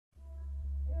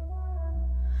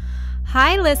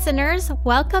Hi, listeners.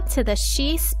 Welcome to the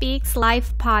She Speaks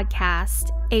Life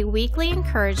podcast, a weekly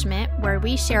encouragement where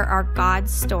we share our God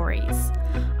stories.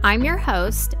 I'm your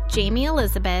host, Jayme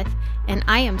Elizabeth, and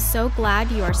I am so glad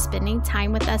you are spending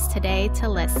time with us today to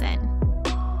listen.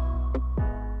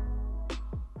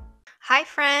 Hi,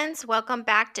 friends. Welcome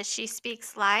back to She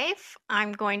Speaks Life.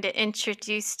 I'm going to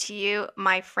introduce to you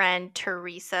my friend,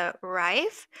 Theresa,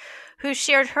 who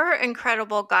shared her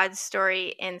incredible God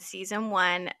story in Season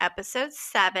 1, Episode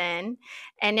 7.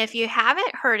 And if you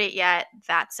haven't heard it yet,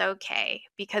 that's okay,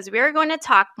 because we're going to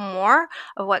talk more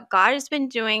of what God has been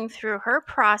doing through her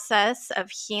process of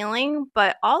healing,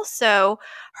 but also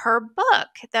her book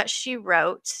that she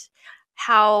wrote,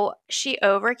 how she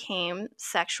overcame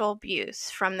sexual abuse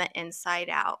from the inside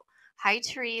out. Hi,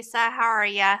 Theresa. How are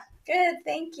you? Good,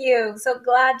 thank you. So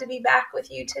glad to be back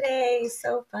with you today.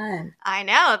 So fun. I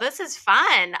know, this is fun.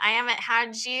 I haven't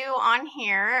had you on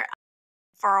here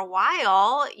for a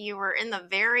while. You were in the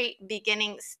very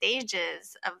beginning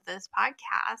stages of this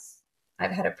podcast.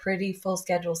 I've had a pretty full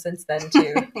schedule since then,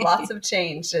 too. Lots of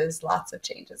changes.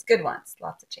 Good ones,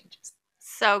 lots of changes.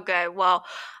 So good. Well,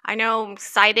 I know I'm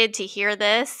excited to hear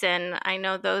this, and I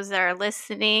know those that are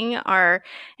listening are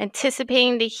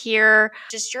anticipating to hear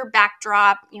just your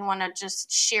backdrop. You want to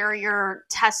just share your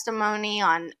testimony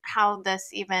on how this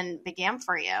even began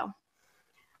for you.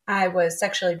 I was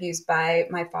sexually abused by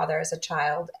my father as a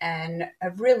child, and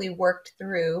I've really worked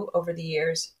through over the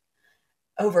years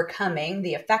overcoming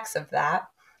the effects of that,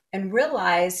 and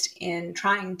realized in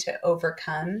trying to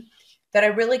overcome that I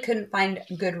really couldn't find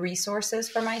good resources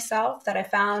for myself, that I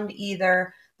found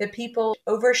either the people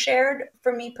overshared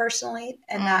for me personally,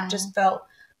 and that just felt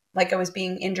like I was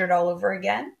being injured all over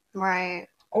again. Right.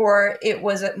 Or it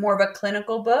was more of a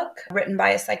clinical book written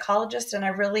by a psychologist, and I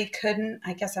really couldn't,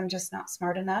 I guess I'm just not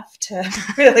smart enough to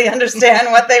really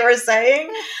understand what they were saying.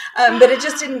 But it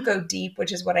just didn't go deep,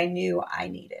 which is what I knew I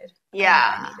needed.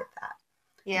 Yeah. I needed that.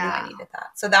 Yeah. I needed that.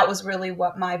 So that was really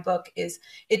what my book is.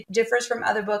 It differs from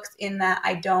other books in that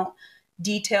I don't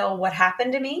detail what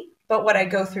happened to me, but what I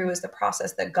go through is the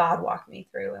process that God walked me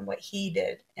through and what He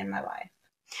did in my life.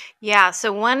 Yeah.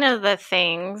 So one of the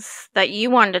things that you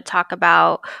wanted to talk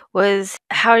about was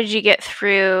how did you get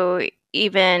through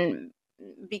even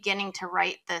beginning to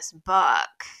write this book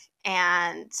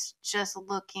and just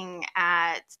looking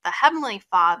at the Heavenly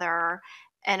Father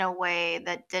in a way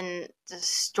that didn't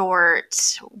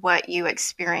distort what you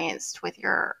experienced with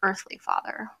your earthly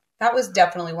father. That was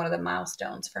definitely one of the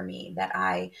milestones for me, that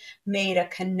I made a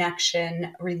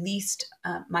connection, released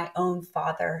my own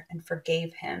father and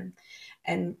forgave him,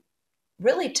 and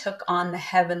really took on the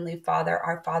Heavenly Father,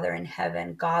 our Father in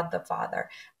heaven, God the Father,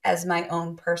 as my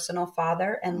own personal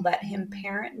father, and let Him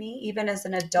parent me. Even as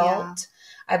an adult,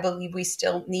 I believe we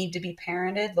still need to be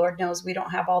parented. Lord knows we don't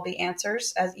have all the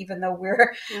answers, as even though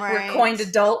we're coined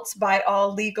adults by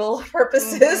all legal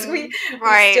purposes. We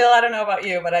still, I don't know about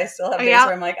you, but I still have days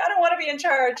where I'm like, I don't want to be in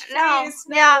charge. Please,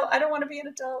 no, I don't want to be an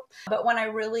adult. But when I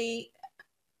really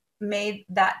made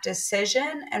that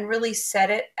decision and really set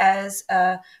it as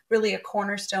really a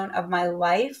cornerstone of my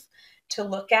life to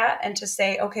look at and to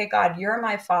say, okay, God, you're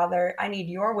my father. I need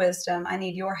your wisdom. I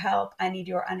need your help. I need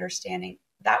your understanding.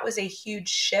 That was a huge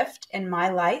shift in my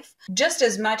life, just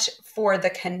as much for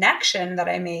the connection that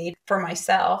I made for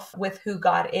myself with who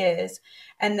God is,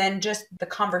 and then just the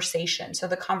conversation. So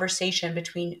the conversation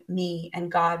between me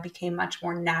and God became much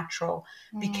more natural,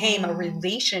 became a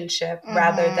relationship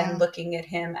rather than looking at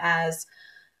Him as,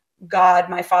 God,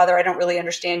 my father, I don't really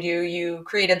understand you. You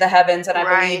created the heavens and I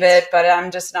believe it, but I'm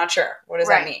just not sure. What does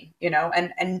that mean? You know,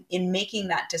 and in making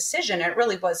that decision, it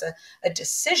really was a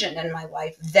decision in my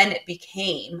life. Then it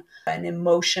became an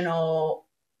emotional,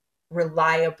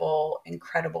 reliable,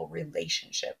 incredible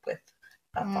relationship with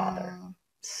a father.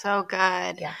 So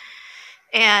good. Yeah.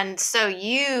 And so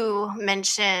you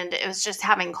mentioned it was just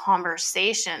having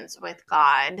conversations with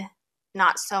God,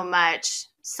 not so much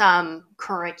some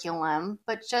curriculum,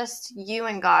 but just you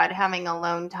and God having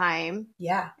alone time.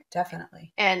 Yeah,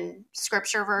 definitely. And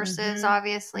scripture verses,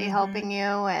 obviously, helping you.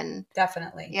 And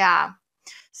definitely. Yeah.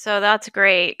 So that's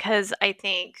great, because I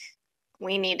think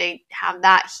we need to have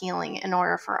that healing in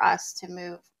order for us to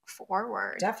move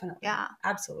forward. Definitely. Yeah.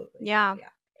 Absolutely. Yeah.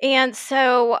 And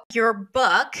so your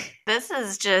book, this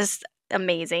is just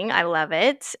amazing. I love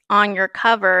it. On your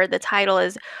cover, the title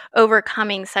is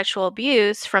Overcoming Sexual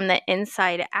Abuse from the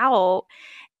Inside Out.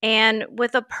 And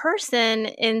with a person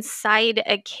inside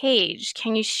a cage,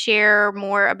 can you share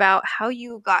more about how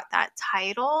you got that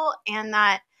title and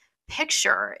that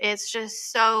picture? It's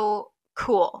just so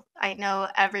cool. I know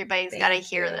everybody's got to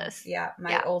hear this. Yeah.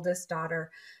 My oldest daughter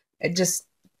just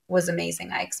was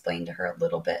amazing. I explained to her a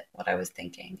little bit what I was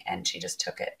thinking, and she just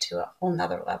took it to a whole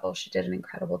nother level. She did an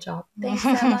incredible job. Thanks,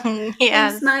 Emma.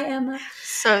 Yes. Thanks, my Emma.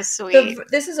 So sweet.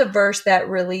 This is a verse that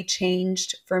really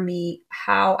changed for me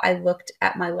how I looked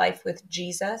at my life with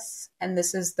Jesus. And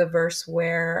this is the verse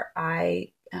where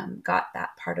I got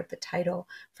that part of the title,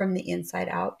 From the Inside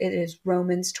Out. It is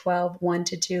Romans 12,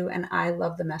 1-2. And I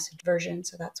love the Message version,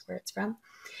 so that's where it's from.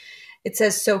 It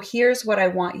says, so here's what I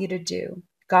want you to do.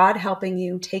 God helping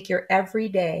you take your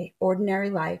everyday, ordinary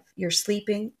life, your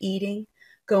sleeping, eating,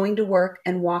 going to work,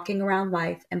 and walking around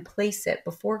life, and place it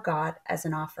before God as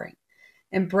an offering.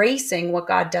 Embracing what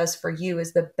God does for you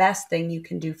is the best thing you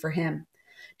can do for him.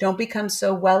 Don't become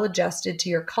so well adjusted to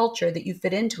your culture that you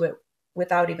fit into it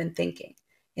without even thinking.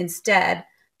 Instead,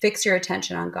 fix your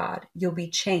attention on God. You'll be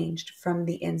changed from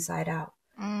the inside out.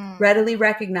 Readily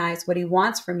recognize what he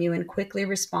wants from you and quickly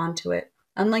respond to it.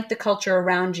 Unlike the culture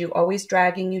around you, always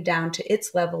dragging you down to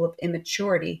its level of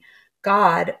immaturity,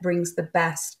 God brings the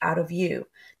best out of you,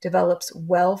 develops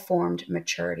well-formed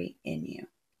maturity in you.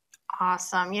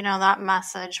 Awesome. That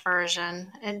Message version,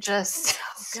 it just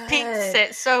speaks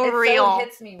it so It real. so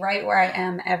hits me right where I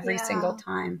am every single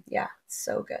time. Yeah, it's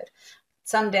so good.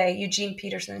 Someday, Eugene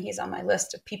Peterson, he's on my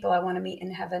list of people I want to meet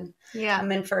in heaven. Yeah.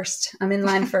 I'm in first. I'm in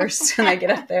line first when I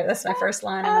get up there. That's my first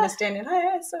line. I'm going to stand in.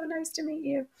 Hi, it's so nice to meet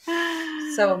you.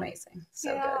 So amazing.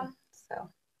 So good. So,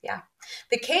 yeah.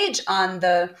 The cage on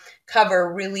the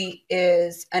cover really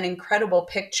is an incredible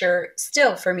picture.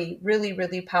 Still, for me, really,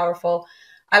 really powerful.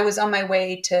 I was on my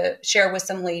way to share with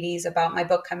some ladies about my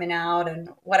book coming out and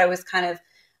what I was kind of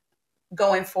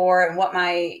going for and what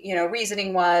my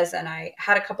reasoning was, and I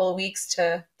had a couple of weeks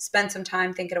to spend some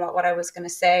time thinking about what I was going to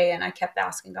say, and I kept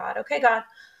asking God, okay, God,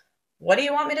 what do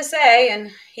you want me to say? And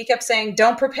he kept saying,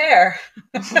 don't prepare.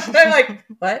 I'm like,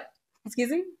 what?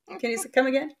 Excuse me, can you come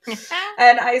again?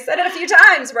 And I said it a few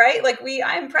times, right? Like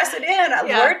I'm pressing in.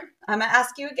 Lord, I'm gonna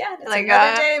ask you again. It's like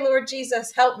another day, Lord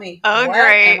Jesus, help me. Oh, what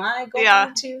great. am I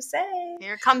going to say?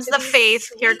 Here comes the faith.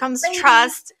 Here comes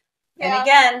trust. And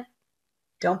again,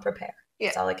 don't prepare.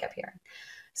 That's all I kept hearing.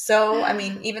 So,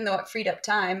 even though it freed up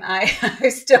time, I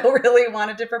still really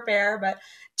wanted to prepare. But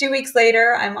 2 weeks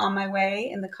later, I'm on my way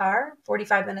in the car,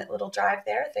 45-minute little drive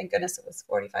there. Thank goodness it was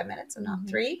 45 minutes and not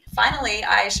 3. Finally,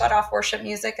 I shut off worship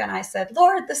music and I said,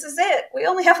 Lord, this is it. We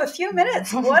only have a few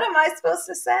minutes. What am I supposed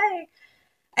to say?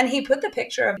 And he put the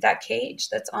picture of that cage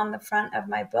that's on the front of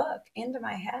my book into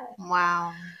my head.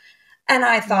 Wow. And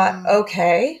I thought,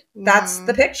 okay, that's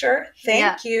the picture.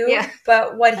 Thank you. Yeah.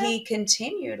 But what he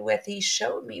continued with, he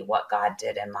showed me what God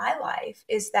did in my life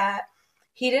is that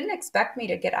he didn't expect me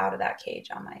to get out of that cage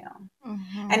on my own.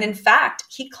 And in fact,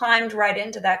 he climbed right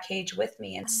into that cage with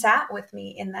me and sat with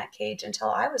me in that cage until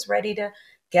I was ready to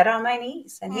get on my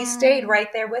knees. And he stayed right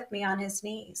there with me on his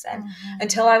knees. And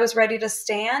until I was ready to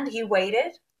stand, he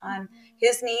waited on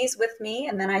his knees with me.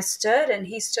 And then I stood and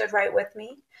he stood right with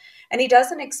me. And he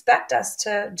doesn't expect us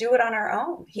to do it on our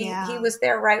own. He was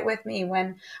there right with me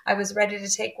when I was ready to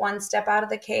take one step out of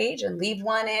the cage and leave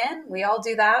one in. We all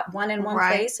do that, one in one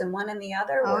place and one in the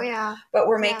other. But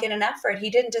we're making an effort. He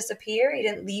didn't disappear. He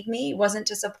didn't leave me. He wasn't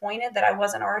disappointed that I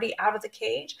wasn't already out of the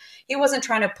cage. He wasn't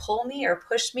trying to pull me or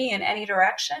push me in any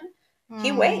direction.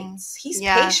 He waits. He's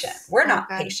patient. We're not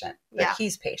patient, but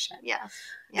he's patient.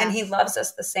 And he loves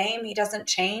us the same. He doesn't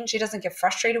change. He doesn't get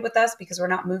frustrated with us because we're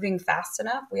not moving fast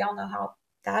enough. We all know how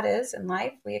that is in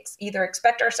life. We either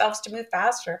expect ourselves to move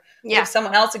fast or we have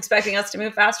someone else expecting us to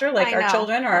move faster, like our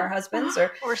children or our husbands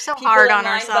or we're so people hard in on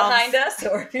line ourselves behind us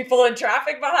or people in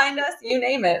traffic behind us. You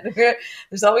name it.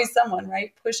 There's always someone,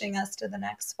 right, pushing us to the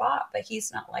next spot. But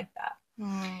he's not like that.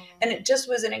 And it just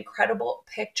was an incredible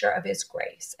picture of his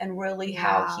grace and really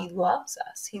how he loves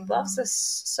us. He loves us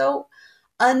so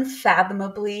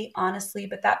unfathomably, honestly,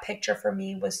 but that picture for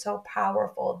me was so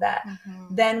powerful that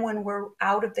then when we're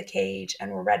out of the cage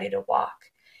and we're ready to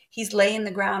walk, he's laying the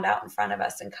ground out in front of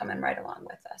us and coming right along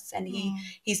with us. And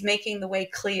he's making the way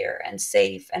clear and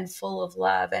safe and full of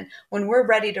love. And when we're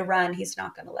ready to run, he's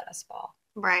not going to let us fall.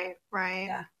 Right.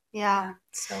 Yeah.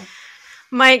 So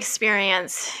my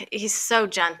experience, he's so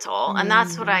gentle. And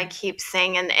that's what I keep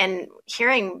saying. And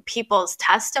hearing people's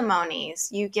testimonies,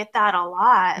 you get that a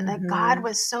lot, that God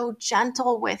was so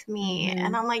gentle with me.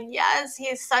 And I'm like, yes,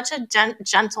 he's such a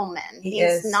gentleman.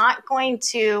 He's not going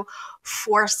to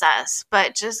force us,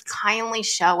 but just kindly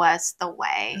show us the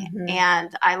way.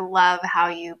 And I love how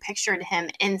you pictured him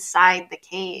inside the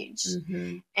cage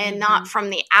and not from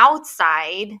the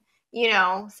outside,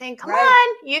 saying, come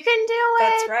on, you can do it.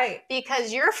 That's right.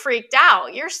 Because you're freaked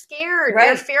out. You're scared.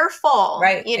 You're fearful.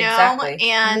 Right. Exactly.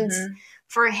 And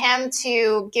for him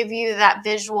to give you that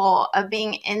visual of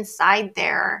being inside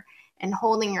there and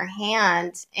holding your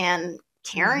hand and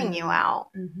carrying you out.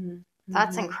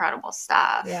 That's incredible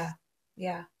stuff. Yeah.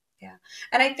 Yeah. Yeah.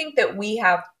 And I think that we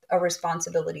have a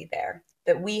responsibility there,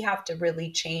 that we have to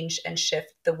really change and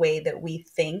shift the way that we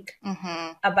think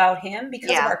about him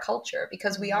because of our culture,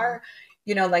 because we are,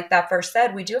 you know, like that verse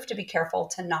said, we do have to be careful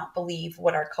to not believe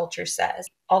what our culture says.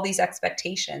 All these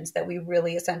expectations that we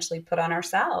really essentially put on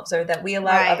ourselves, or that we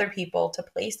allow other people to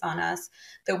place on us,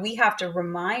 that we have to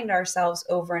remind ourselves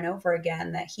over and over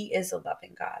again that he is a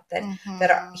loving God,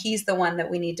 that he's the one that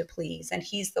we need to please, and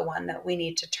he's the one that we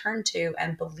need to turn to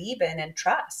and believe in and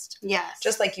trust. Yes.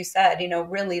 Just like you said, you know,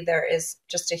 really there is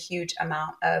just a huge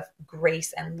amount of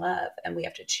grace and love, and we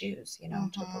have to choose, you know,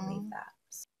 to believe that.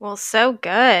 Well, so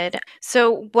good.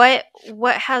 So what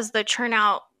has the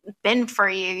turnout been for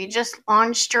you? You just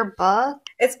launched your book?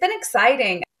 It's been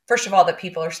exciting. First of all, that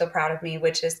people are so proud of me,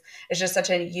 which is just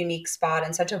such a unique spot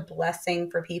and such a blessing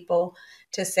for people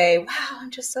to say, wow,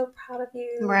 I'm just so proud of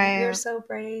you. Right. You're so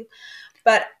brave.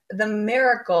 But the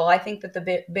miracle, I think that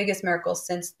the biggest miracle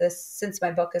since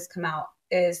my book has come out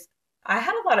is I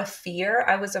had a lot of fear.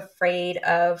 I was afraid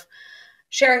of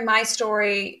sharing my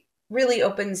story. Really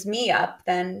opens me up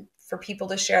then for people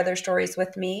to share their stories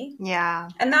with me. Yeah.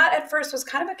 And that at first was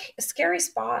kind of a scary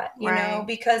spot, you know,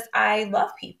 because I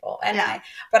love people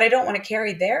but I don't want to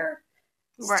carry their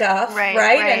stuff. Right.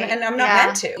 And I'm not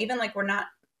meant to, even like we're not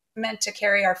meant to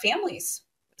carry our family's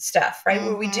stuff, right?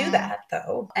 Where we do that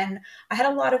though. And I had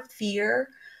a lot of fear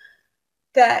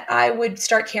that I would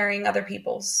start carrying other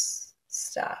people's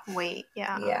stuff.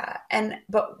 Yeah.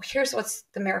 But here's what's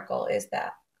the miracle is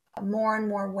that more and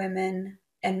more women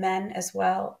and men as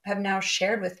well have now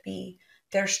shared with me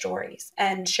their stories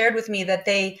and shared with me that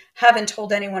they haven't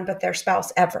told anyone but their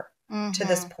spouse ever to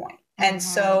this point. And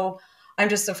so I'm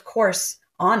just, of course,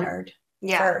 honored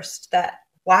first that,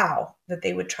 wow, that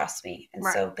they would trust me. And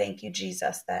so thank you,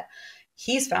 Jesus, that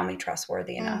he's found me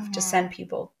trustworthy enough to send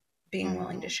people being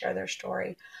willing to share their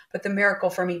story. But the miracle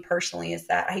for me personally is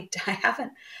that I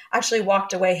haven't actually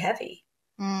walked away heavy.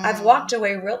 I've walked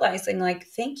away realizing, like,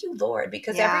 thank you, Lord,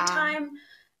 because every time,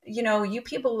 you know, you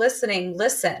people listening,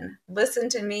 listen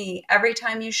to me. Every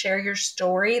time you share your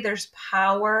story, there's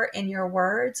power in your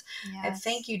words. And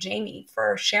thank you, Jayme,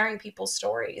 for sharing people's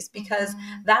stories, because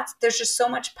there's just so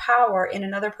much power in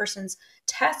another person's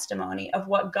testimony of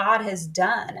what God has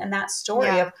done. And that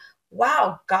story of,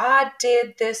 wow, God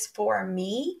did this for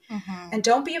me. And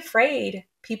don't be afraid.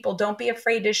 People, don't be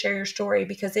afraid to share your story,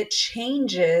 because it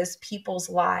changes people's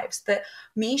lives. That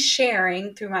me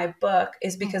sharing through my book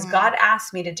is because God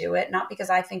asked me to do it, not because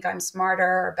I think I'm smarter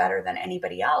or better than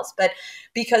anybody else, but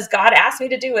because God asked me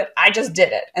to do it. I just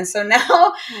did it. And so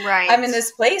now I'm in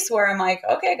this place where I'm like,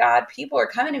 okay, God, people are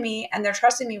coming to me and they're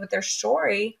trusting me with their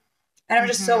story. And I'm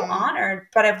just so honored,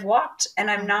 but I've walked and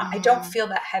I don't feel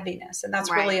that heaviness. And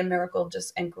that's really a miracle,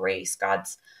 just and grace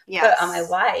God's put on my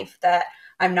life that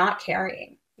I'm not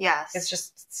carrying. It's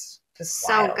just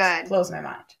so wild. Good. It blows my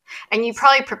mind. And you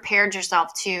probably prepared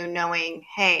yourself too, knowing,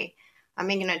 hey, I'm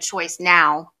making a choice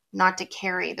now not to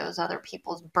carry those other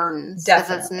people's burdens,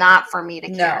 because it's not for me to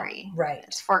carry. Right.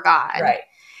 It's for God. Right.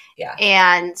 Yeah.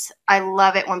 And I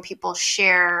love it when people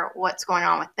share what's going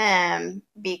on with them,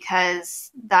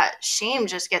 because that shame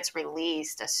just gets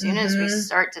released as soon as we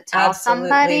start to tell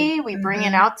somebody, we bring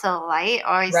it out to the light.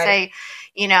 I always say,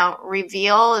 you know,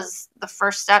 reveal is the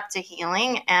first step to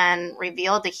healing, and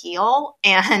reveal to heal.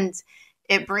 And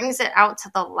it brings it out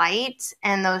to the light,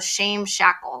 and those shame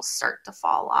shackles start to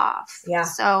fall off. Yeah.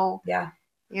 So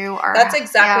you are. That's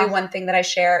exactly one thing that I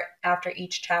share after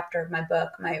each chapter of my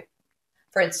book.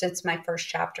 For instance, my first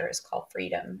chapter is called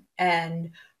Freedom,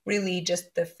 and really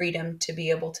just the freedom to be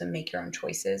able to make your own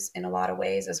choices in a lot of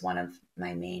ways is one of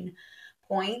my main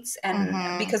points.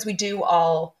 And because we do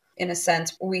all, in a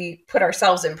sense, we put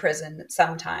ourselves in prison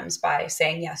sometimes by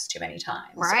saying yes too many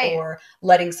times, or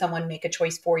letting someone make a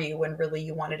choice for you when really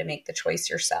you wanted to make the choice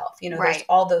yourself. You know, there's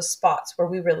all those spots where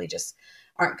we really just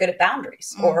aren't good at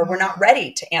boundaries, or we're not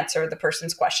ready to answer the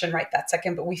person's question right that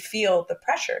second, but we feel the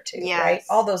pressure to, right?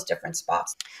 All those different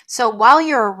spots. So while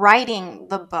you're writing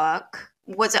the book,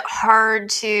 was it hard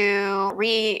to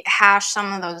rehash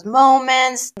some of those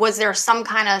moments? Was there some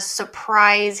kind of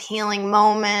surprise healing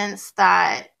moments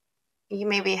that you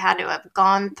maybe had to have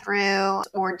gone through,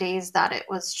 or days that it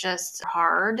was just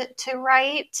hard to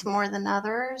write more than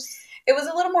others? It was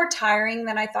a little more tiring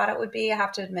than I thought it would be. I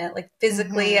have to admit, like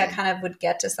physically, I kind of would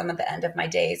get to some of the end of my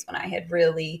days when I had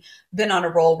really been on a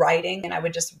roll writing, and I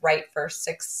would just write for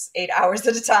 6-8 hours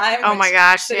at a time. Oh my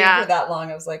gosh. Sitting for that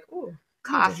long, I was like, ooh,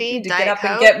 Coffee, need to get Diet up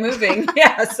and Coke. get moving.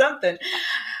 Yeah, something.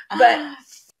 But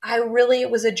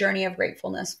it was a journey of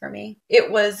gratefulness for me.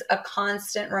 It was a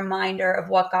constant reminder of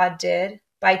what God did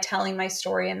by telling my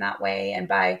story in that way, and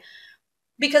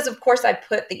because of course I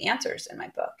put the answers in my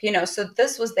book, so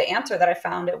this was the answer that I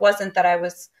found. It wasn't that I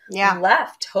was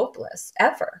left hopeless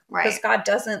ever, because God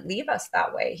doesn't leave us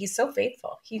that way. He's so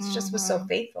faithful. He's just was so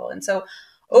faithful. And so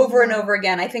over and over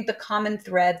again, I think the common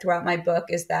thread throughout my book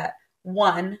is that,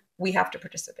 one, we have to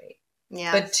participate.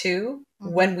 Yes. But two,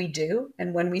 when we do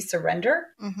and when we surrender,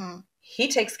 he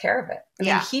takes care of it. I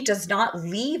mean, he does not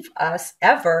leave us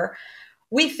ever.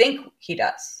 We think he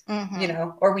does,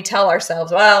 or we tell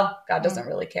ourselves, well, God doesn't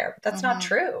really care. But that's not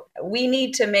true. We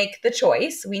need to make the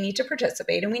choice. We need to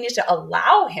participate, and we need to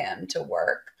allow him to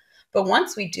work. But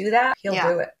once we do that, he'll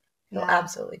do it. He'll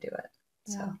absolutely do it.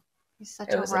 So he's such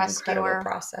it a was rescuer. an incredible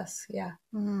process. Yeah.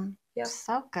 Yep.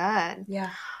 So good.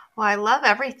 Yeah. Well, I love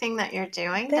everything that you're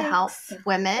doing to help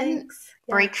women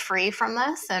break free from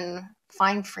this and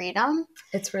find freedom.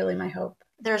 It's really my hope.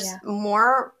 There's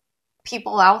more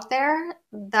people out there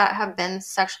that have been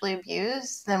sexually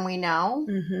abused than we know.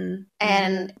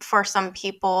 And for some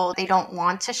people, they don't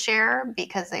want to share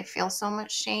because they feel so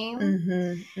much shame.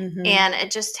 And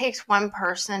it just takes one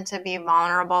person to be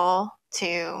vulnerable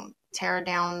to tear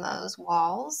down those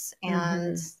walls.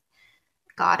 And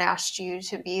God asked you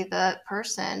to be the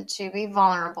person to be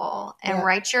vulnerable and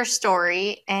write your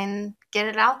story and get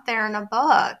it out there in a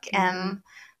book. And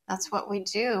that's what we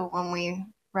do when we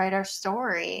write our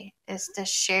story, is to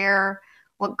share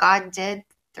what God did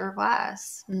through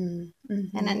us. And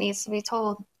it needs to be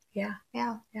told. Yeah.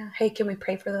 Hey, can we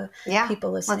pray for the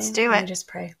people listening? Let's do it. Can we just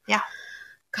pray? Yeah.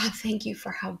 God, thank you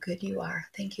for how good you are.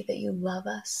 Thank you that you love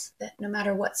us, that no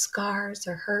matter what scars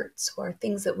or hurts or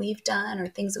things that we've done or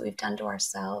things that we've done to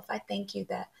ourselves, I thank you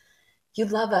that you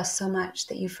love us so much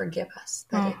that you forgive us,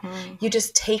 that you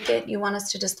just take it. You want us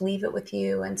to just leave it with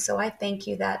you. And so I thank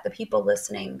you that the people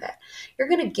listening, that you're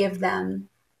going to give them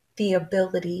the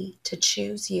ability to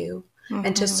choose you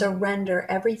and to surrender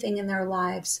everything in their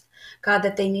lives, God,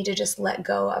 that they need to just let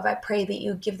go of. I pray that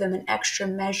you give them an extra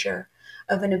measure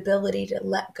of an ability to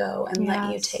let go and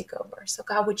let you take over. So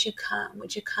God, would you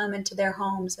come into their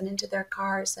homes and into their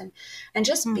cars and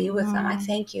just be with them. I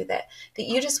thank you that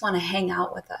you just want to hang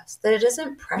out with us, that it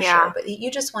isn't pressure, but that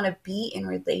you just want to be in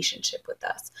relationship with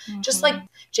us. Just like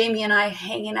Jayme and I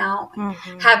hanging out and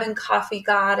having coffee,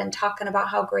 God, and talking about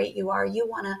how great you are. You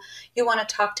want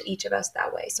to talk to each of us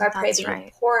that way. So I pray that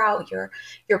you pour out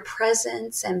your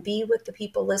presence and be with the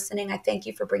people listening. I thank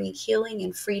you for bringing healing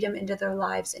and freedom into their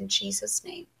lives in Jesus'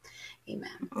 name.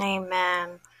 Amen.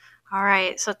 Amen. All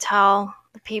right. So tell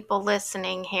the people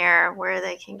listening here where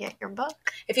they can get your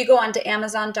book. If you go on to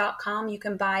Amazon.com, you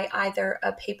can buy either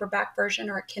a paperback version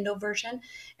or a Kindle version.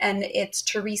 And it's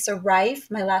Theresa Reiff.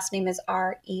 My last name is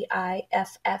Reiff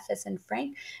as in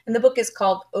Frank. And the book is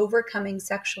called Overcoming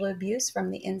Sexual Abuse from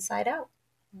the Inside Out.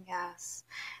 Yes.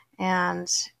 And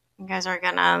you guys are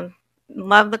going to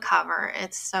love the cover.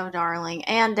 It's so darling.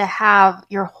 And to have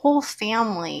your whole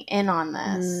family in on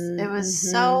this. It was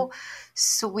so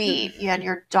sweet. You had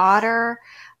your daughter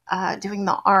doing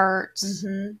the art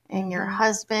and your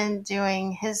husband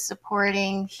doing his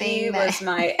supporting thing. He was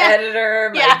my editor,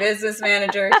 my business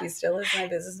manager. He still is my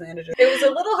business manager. It was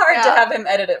a little hard to have him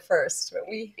edit at first, but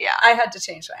I had to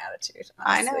change my attitude,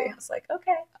 honestly. I know. I was like,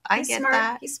 okay, I get smart.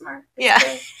 that. He's smart.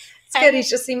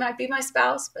 It's good. He might be my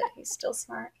spouse, but he's still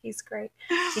smart. He's great.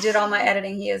 He did all my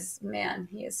editing. He has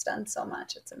done so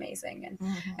much. It's amazing.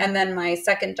 And then my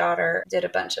second daughter did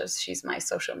she's my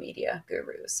social media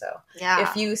guru. So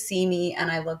if you see me and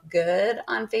I look good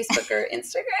on Facebook or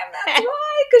Instagram, that's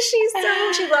why,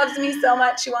 because she loves me so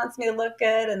much. She wants me to look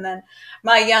good. And then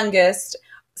my youngest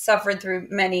suffered through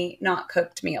many not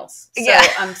cooked meals. So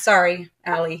I'm sorry,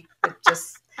 Allie.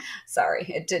 Sorry,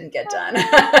 it didn't get done.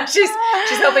 She's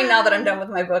hoping now that I'm done with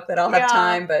my book that I'll have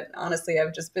time, but honestly,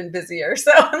 I've just been busier.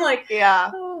 So I'm like,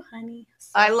 oh, honey.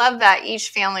 So. I love that each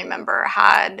family member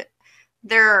had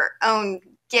their own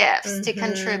gifts to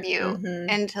contribute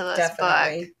into this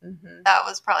book. That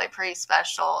was probably pretty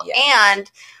special. Yes.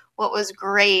 And what was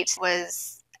great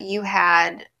was you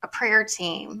had a prayer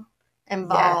team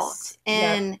involved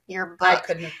in your book. I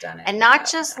couldn't have done it. And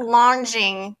not just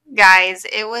launching, guys.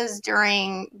 It was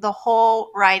during the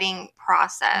whole writing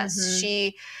process.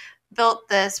 She built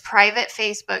this private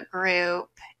Facebook group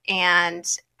and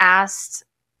asked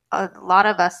a lot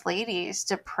of us ladies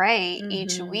to pray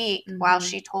each week while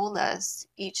she told us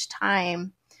each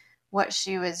time what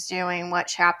she was doing, what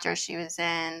chapter she was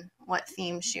in, what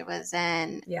theme she was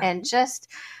in, and just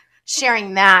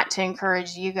sharing that to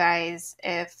encourage you guys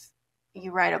if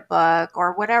you write a book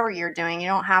or whatever you're doing. You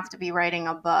don't have to be writing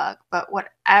a book, but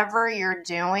whatever you're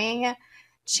doing,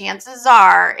 chances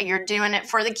are you're doing it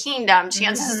for the kingdom.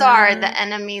 Chances are the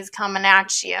enemy's coming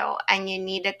at you, and you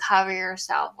need to cover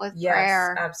yourself with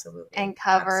prayer. Absolutely. And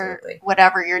cover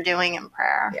whatever you're doing in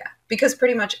prayer. Yeah, because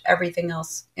pretty much everything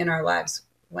else in our lives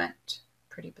went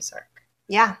pretty berserk.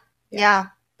 Yeah.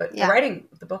 But the writing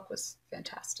of the book was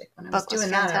fantastic. When I was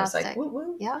doing that, I was like, woo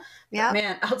woo. Yeah. But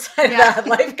man, outside of that,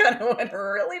 life kind of went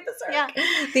really berserk. Yeah.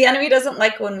 The enemy doesn't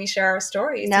like when we share our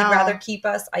stories. No. He'd rather keep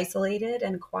us isolated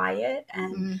and quiet.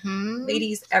 And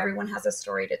ladies, everyone has a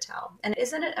story to tell. And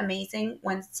isn't it amazing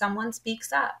when someone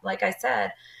speaks up? Like I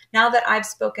said, now that I've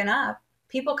spoken up,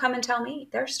 people come and tell me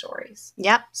their stories.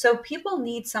 Yep. So people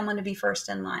need someone to be first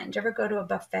in line. Do you ever go to a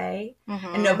buffet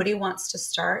and nobody wants to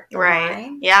start the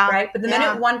line? Yeah. Right. But the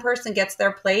minute one person gets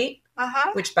their plate,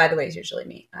 which by the way is usually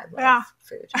me. I love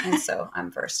food. And so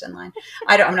I'm first in line.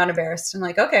 I'm not embarrassed. I'm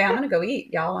like, okay, I'm going to go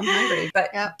eat, y'all. I'm hungry.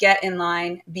 But get in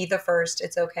line, be the first.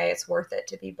 It's okay. It's worth it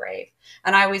to be brave.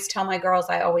 And I always tell my girls,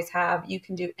 I always have, you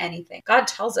can do anything. God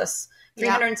tells us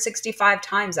 365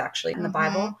 times actually in the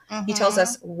Bible. He tells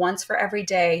us once for every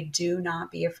day, do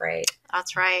not be afraid.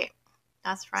 That's right.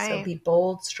 That's right. So be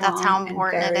bold, strong, that's how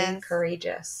important and very it is.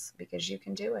 Courageous, because you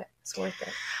can do it. It's worth it.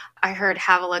 I heard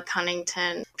Havilah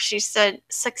Cunnington. She said,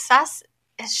 success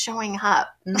is showing up.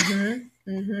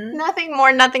 Nothing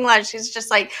more, nothing less. She's just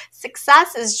like,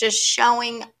 success is just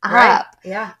showing up.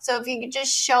 Yeah. So if you could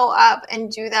just show up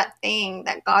and do that thing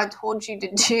that God told you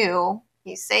to do,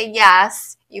 you say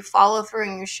yes, you follow through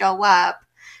and you show up.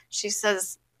 She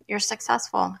says, you're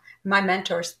successessful. My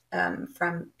mentor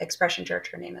from Expression Church,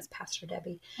 her name is Pastor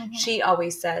Debbie. She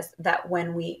always says that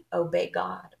when we obey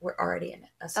God, we're already in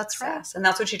a success. That's right. And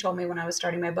that's what she told me when I was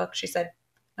starting my book. She said,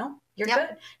 no, you're good.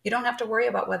 You don't have to worry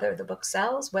about whether the book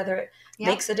sells, whether it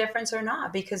makes a difference or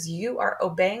not, because you are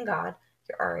obeying God.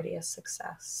 You're already a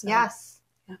success. So, yes.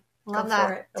 Love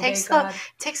that. Takes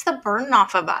the burden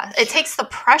off of us. It takes the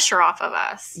pressure off of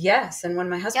us. Yes. And when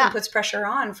my husband puts pressure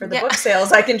on for the book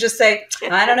sales, I can just say,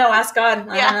 I don't know, ask God.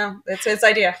 I don't know. It's his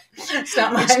idea. It's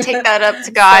not mine. Just take that up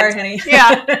to God. Sorry, honey.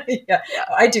 Yeah.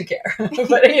 I do care.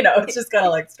 But, it's just kind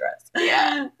of like stress.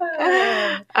 Yeah.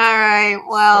 All right.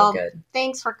 Well,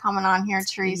 thanks for coming on here,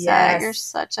 Theresa. Yes. You're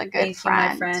such a good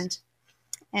friend. Thank you, my friend.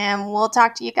 And we'll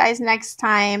talk to you guys next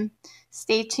time.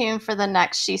 Stay tuned for the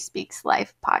next She Speaks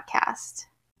Life podcast.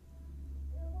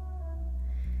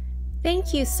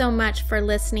 Thank you so much for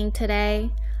listening today.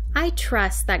 I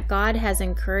trust that God has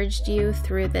encouraged you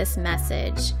through this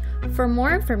message. For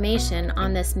more information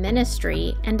on this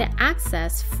ministry and to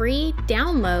access free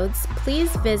downloads,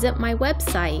 please visit my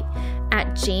website at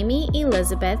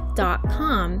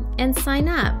jaymeelizabeth.com and sign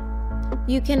up.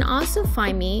 You can also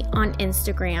find me on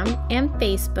Instagram and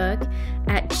Facebook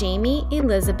at Jayme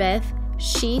Elizabeth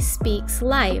She Speaks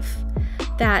Life.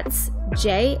 That's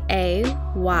Jayme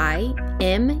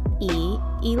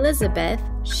Elizabeth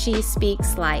She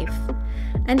Speaks Life.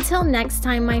 Until next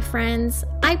time, my friends,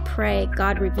 I pray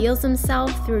God reveals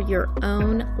himself through your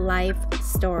own life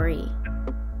story.